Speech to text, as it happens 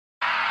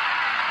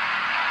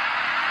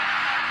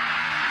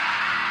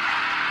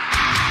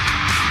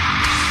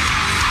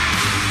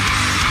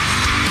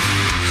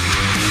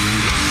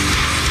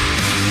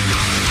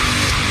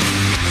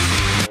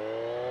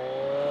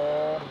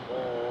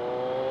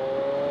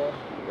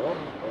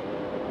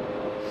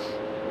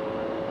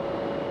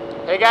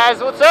Hey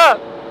guys, what's up?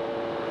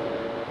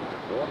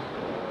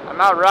 I'm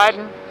out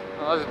riding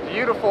on this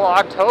beautiful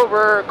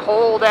October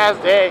cold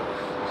ass day.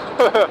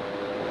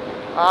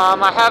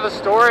 I have a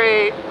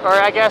story, or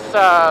I guess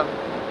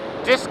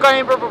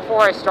disclaimer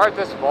before I start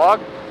this vlog.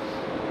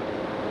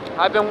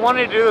 I've been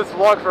wanting to do this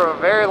vlog for a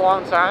very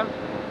long time.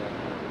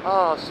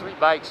 Oh, sweet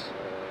bikes.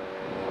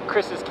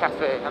 Chris's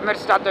Cafe. I'm gonna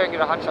stop there and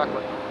get a hot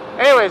chocolate.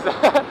 Anyways,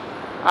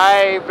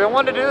 I've been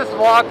wanting to do this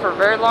vlog for a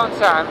very long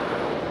time.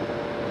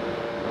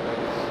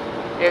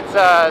 It's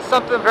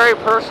something very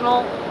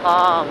personal.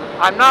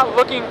 I'm not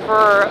looking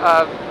for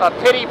a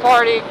pity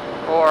party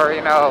or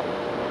you know,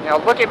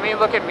 look at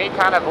me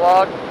kind of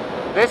vlog.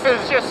 This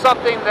is just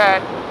something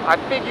that I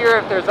figure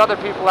if there's other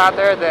people out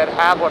there that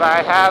have what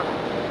I have,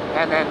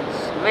 and then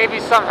maybe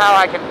somehow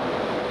I can,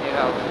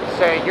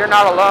 say you're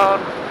not alone,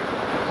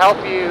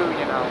 help you,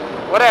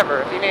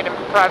 whatever. If you need a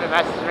private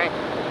message me,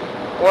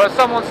 or if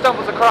someone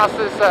stumbles across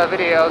this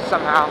video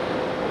somehow.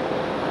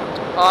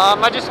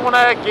 I just want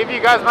to give you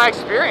guys my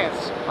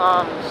experience.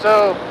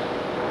 So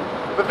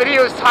the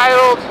video is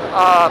titled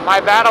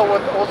My Battle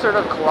with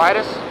Ulcerative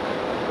Colitis.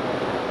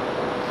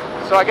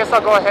 So I guess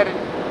I'll go ahead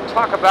and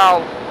talk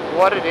about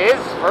what it is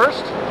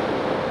first.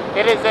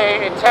 It is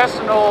an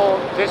intestinal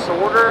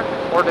disorder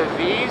or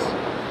disease,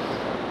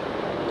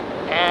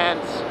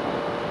 and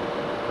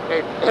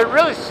it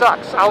really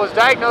sucks. I was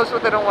diagnosed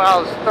with it when I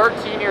was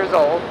 13 years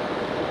old.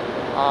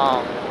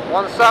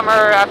 One summer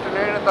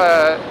afternoon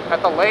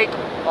at the lake,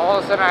 all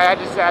of a sudden I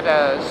just had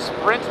to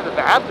sprint to the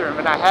bathroom,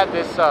 and I had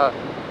these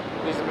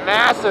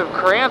massive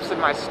cramps in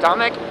my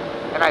stomach,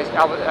 and I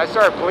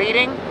started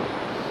bleeding,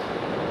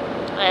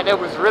 and it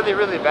was really,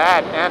 really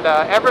bad. And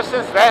ever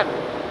since then,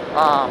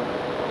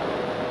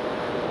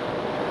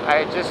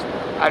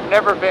 I've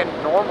never been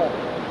normal.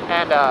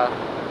 And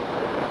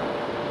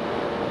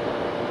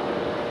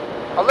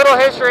a little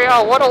history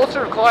on what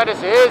ulcerative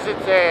colitis is.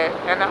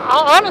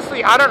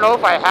 Honestly, I don't know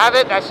if I have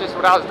it. That's just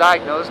what I was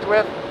diagnosed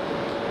with.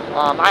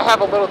 I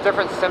have a little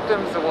different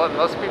symptoms than what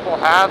most people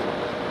have,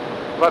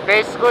 but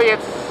basically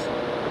it's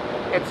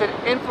an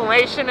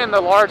inflammation in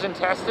the large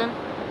intestine,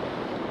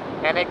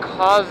 and it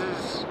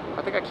causes,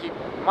 I think I keep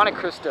Monte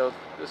Cristo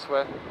this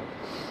way.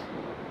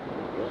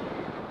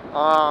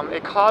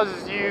 It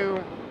causes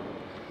you,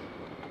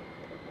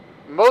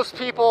 most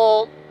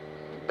people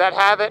that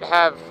have it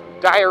have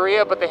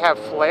diarrhea, but they have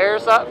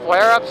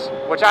flare-ups,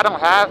 which I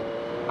don't have.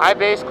 I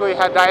basically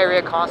have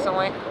diarrhea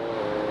constantly.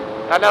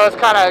 I know it's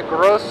kind of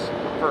gross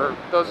for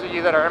those of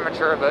you that are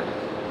immature, but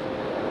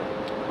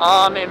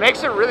it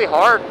makes it really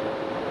hard.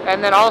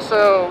 And then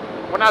also,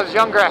 when I was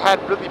younger, I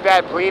had really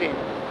bad bleeding,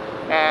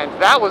 and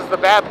that was the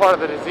bad part of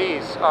the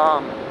disease.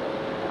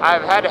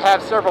 I've had to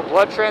have several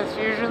blood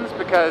transfusions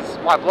because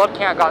my blood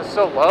count got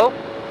so low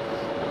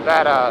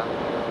that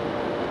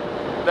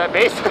that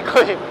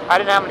basically I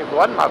didn't have any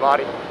blood in my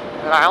body,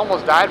 and I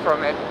almost died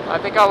from it. I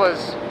think I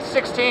was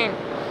 16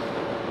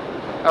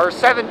 or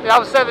 7. I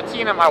was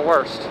 17 at my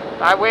worst.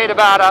 I weighed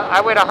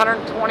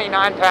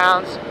 129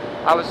 pounds.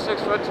 I was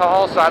 6 foot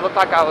tall, so I looked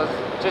like I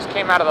just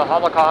came out of the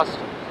Holocaust.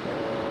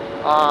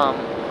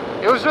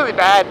 It was really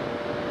bad.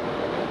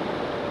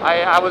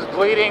 I was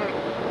bleeding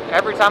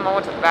every time I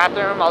went to the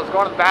bathroom. I was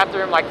going to the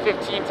bathroom like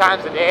 15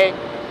 times a day.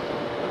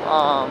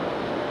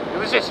 It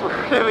was just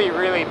really,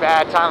 really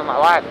bad time in my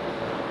life.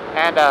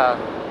 And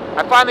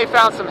I finally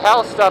found some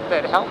health stuff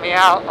that helped me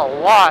out a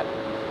lot,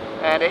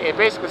 and it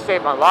basically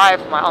saved my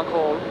life. My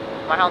uncle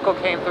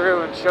came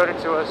through and showed it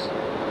to us.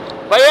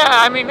 But yeah,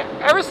 I mean,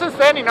 ever since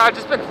then, I've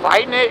just been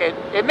fighting it.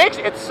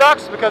 It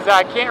sucks because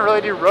I can't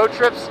really do road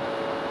trips.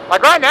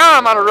 Like right now,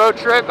 I'm on a road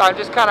trip. I'm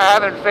just kind of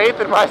having faith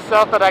in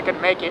myself that I can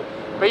make it.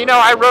 But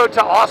I rode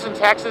to Austin,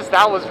 Texas.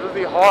 That was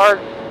really hard.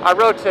 I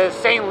rode to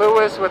St.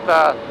 Louis with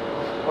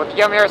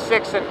Yummy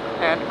R6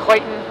 and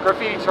Clayton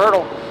Graffiti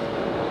Turtle.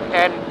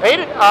 And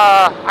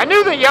I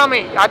knew the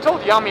Yummy. I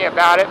told Yummy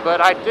about it,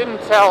 but I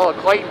didn't tell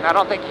Clayton. I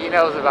don't think he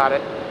knows about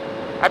it.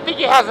 I think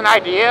he has an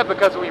idea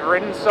because we've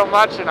ridden so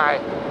much, and I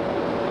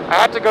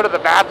had to go to the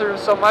bathroom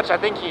so much. I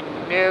think he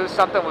knew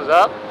something was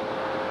up.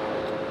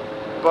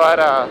 But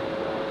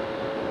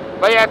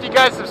yeah, if you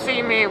guys have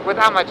seen me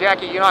without my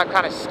jacket, I'm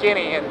kind of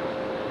skinny, and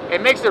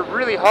it makes it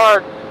really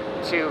hard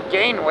to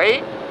gain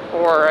weight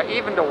or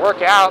even to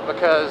work out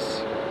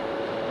because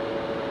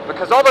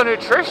all the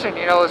nutrition,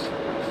 is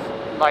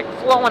like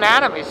flowing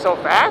out of me so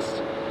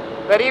fast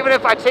that even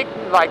if I take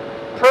like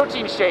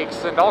protein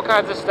shakes and all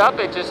kinds of stuff,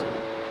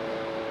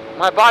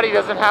 my body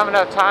doesn't have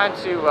enough time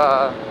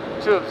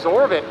to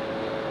absorb it.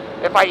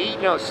 If I eat,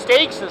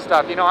 steaks and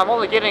stuff, I'm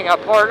only getting a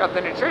part of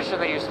the nutrition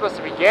that you're supposed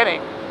to be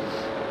getting.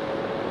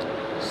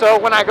 So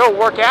when I go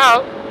work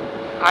out,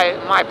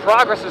 my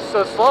progress is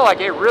so slow, I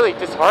get really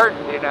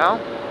disheartened,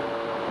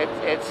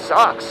 It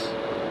sucks.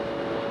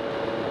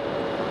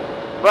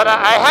 But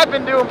I have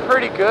been doing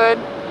pretty good.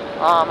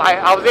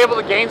 I was able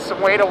to gain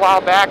some weight a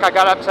while back. I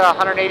got up to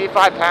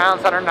 185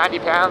 pounds, 190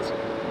 pounds.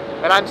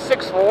 And I'm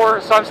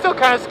 6'4", so I'm still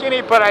kind of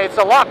skinny, but it's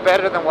a lot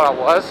better than what I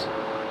was.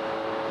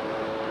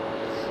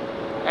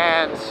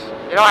 And,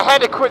 you know, I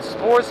had to quit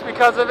sports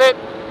because of it,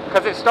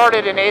 because it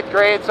started in 8th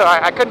grade, so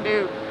I couldn't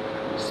do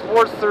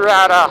sports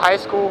throughout high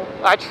school.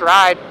 I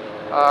tried,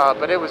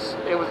 but it was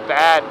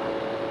bad.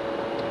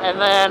 And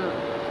then,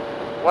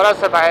 what else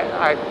have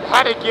I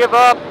had to give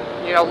up,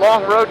 you know,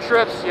 long road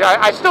trips. You know,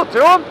 I still do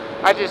them.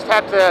 I just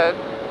have to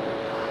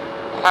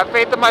have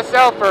faith in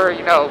myself, or,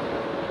 you know,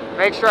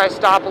 make sure I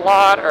stop a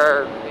lot,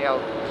 or, you know,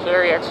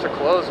 carry extra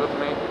clothes with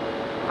me.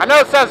 I know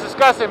it sounds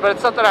disgusting, but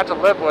it's something I have to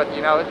live with,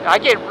 you know. I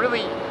get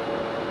really,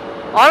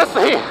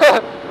 honestly,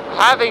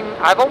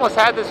 I've almost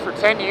had this for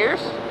 10 years.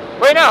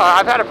 Wait, no,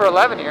 I've had it for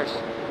 11 years.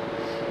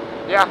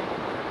 Yeah.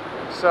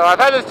 So I've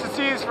had this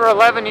disease for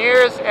 11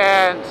 years,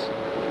 and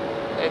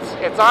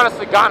it's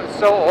honestly gotten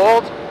so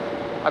old.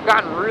 I've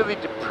gotten really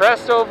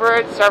depressed over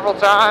it several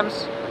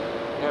times,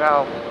 you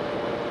know.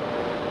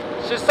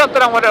 It's just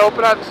something I want to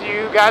open up to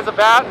you guys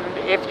about. And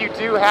if you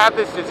do have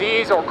this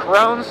disease, or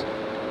Crohn's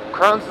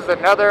is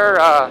another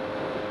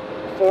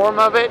form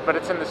of it, but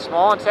it's in the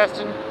small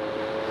intestine.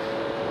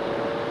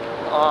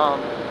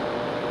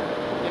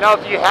 You know,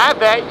 if you have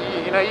that,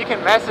 you know, you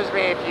can message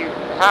me if you're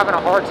having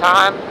a hard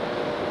time.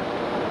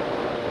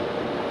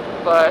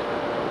 But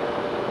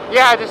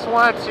yeah, I just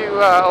wanted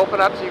to open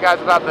up to you guys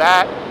about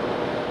that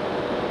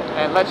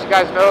and let you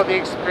guys know the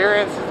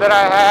experiences that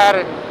I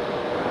had.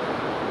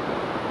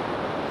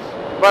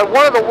 But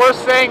one of the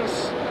worst things,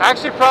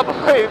 actually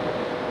probably,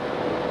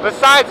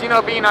 besides, you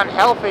know, being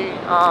unhealthy,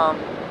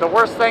 the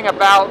worst thing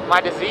about my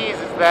disease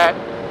is that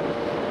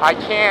I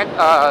can't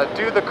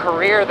do the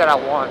career that I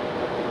want.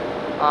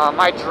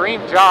 My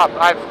dream job.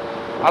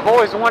 I've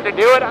always wanted to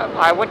do it.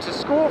 I went to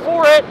school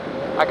for it.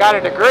 I got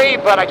a degree,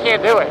 but I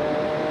can't do it.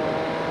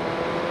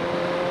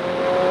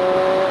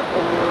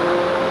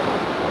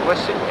 Which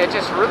it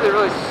just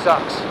really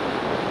sucks.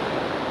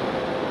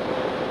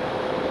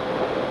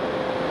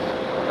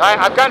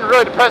 I've gotten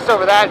really depressed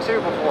over that too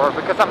before,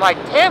 because I'm like,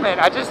 damn it,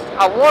 I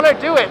want to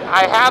do it.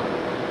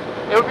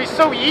 It would be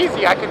so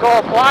easy. I could go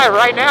apply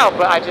right now,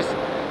 but I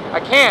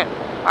can't.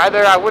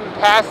 Either I wouldn't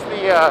pass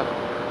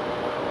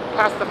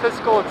the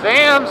physical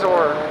exams,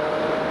 or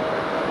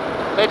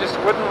they just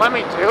wouldn't let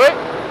me do it.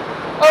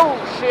 Oh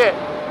shit.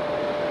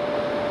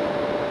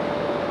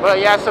 Well,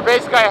 yeah, so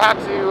basically I have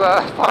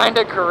to find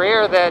a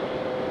career that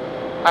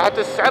I have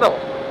to settle.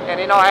 And,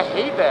 you know, I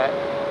hate that.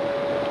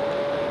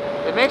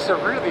 It makes it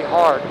really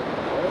hard.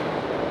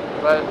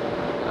 But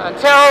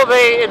until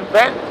they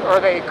invent, or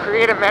they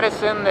create a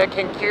medicine that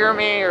can cure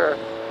me, or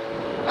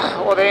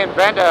they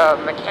invent a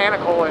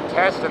mechanical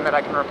intestine that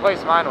I can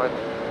replace mine with,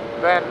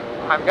 then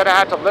I'm going to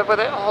have to live with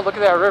it. Oh, look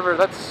at that river.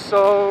 That's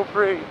so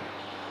pretty.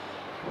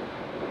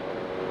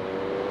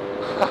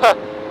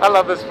 I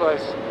love this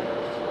place.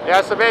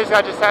 Yeah, so basically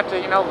I just have to,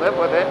 you know, live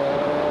with it.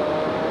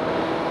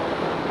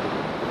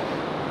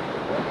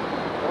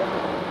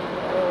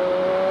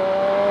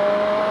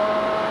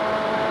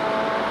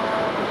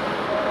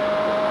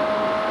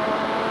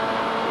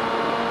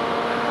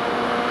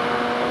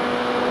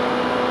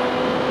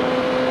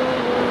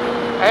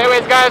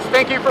 Anyways, guys,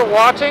 thank you for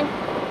watching.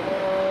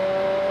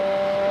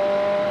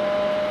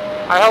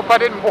 I hope I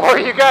didn't bore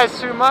you guys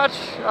too much.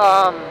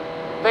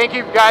 Thank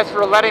you guys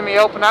for letting me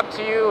open up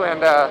to you,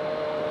 and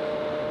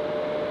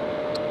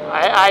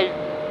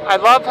I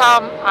love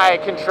how I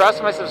can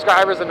trust my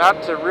subscribers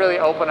enough to really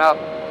open up,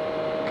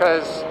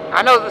 because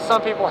I know that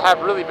some people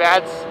have really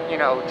bad, you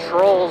know,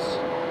 trolls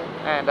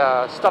and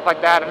stuff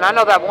like that, and I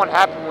know that won't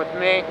happen with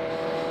me,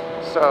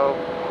 so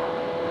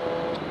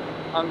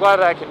I'm glad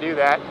that I can do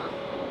that.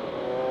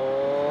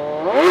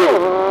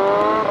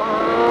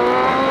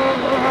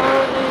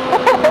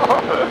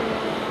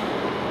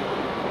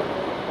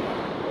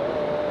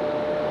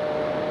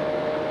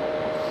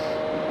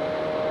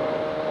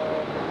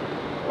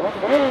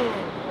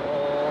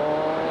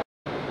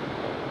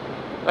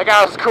 That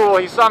guy was cool.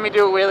 He saw me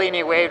do a wheelie and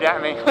he waved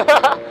at me.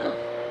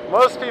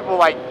 Most people,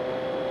 like,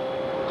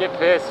 get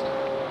pissed.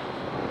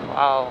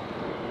 Wow.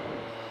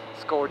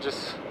 It's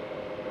gorgeous.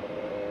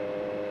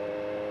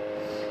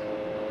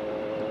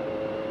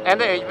 And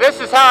this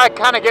is how I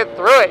kind of get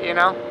through it, you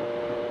know.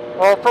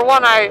 Well, for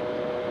one, how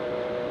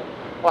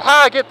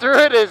I get through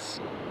it is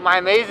my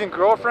amazing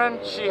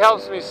girlfriend. She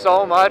helps me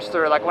so much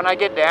through, like, when I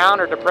get down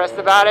or depressed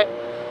about it,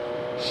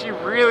 she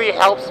really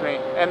helps me.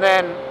 And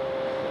then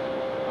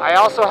I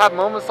also have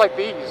moments like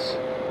these.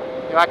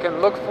 You know, I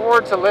can look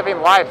forward to living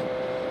life,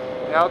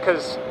 you know,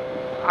 because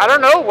I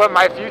don't know what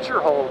my future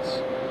holds.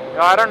 You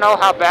know, I don't know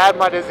how bad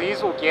my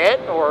disease will get,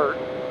 or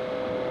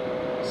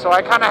so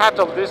I kind of have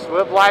to just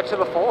live life to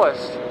the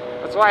fullest.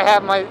 That's why I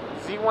have my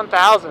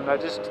Z1000. I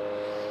just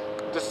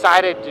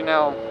decided, you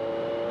know,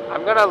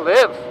 I'm going to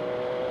live.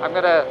 I'm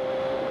going to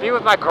be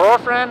with my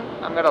girlfriend.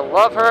 I'm going to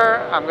love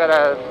her. I'm going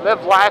to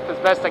live life as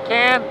best I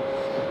can.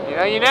 You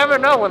know, you never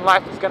know when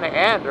life is going to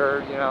end,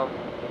 or, you know,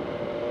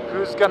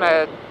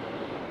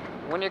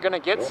 when you're going to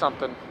get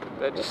something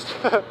that just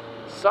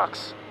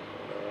sucks.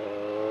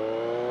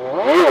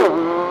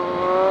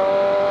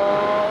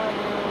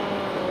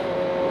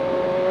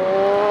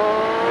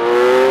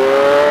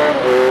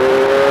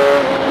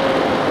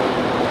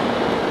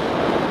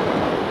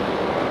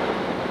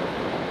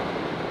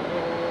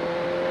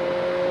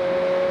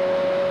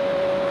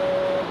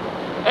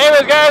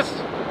 anyways, guys,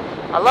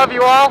 I love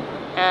you all,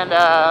 and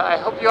I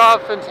hope you all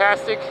have a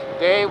fantastic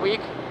day,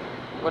 week,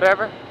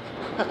 whatever.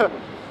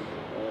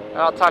 And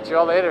I'll talk to you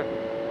all later.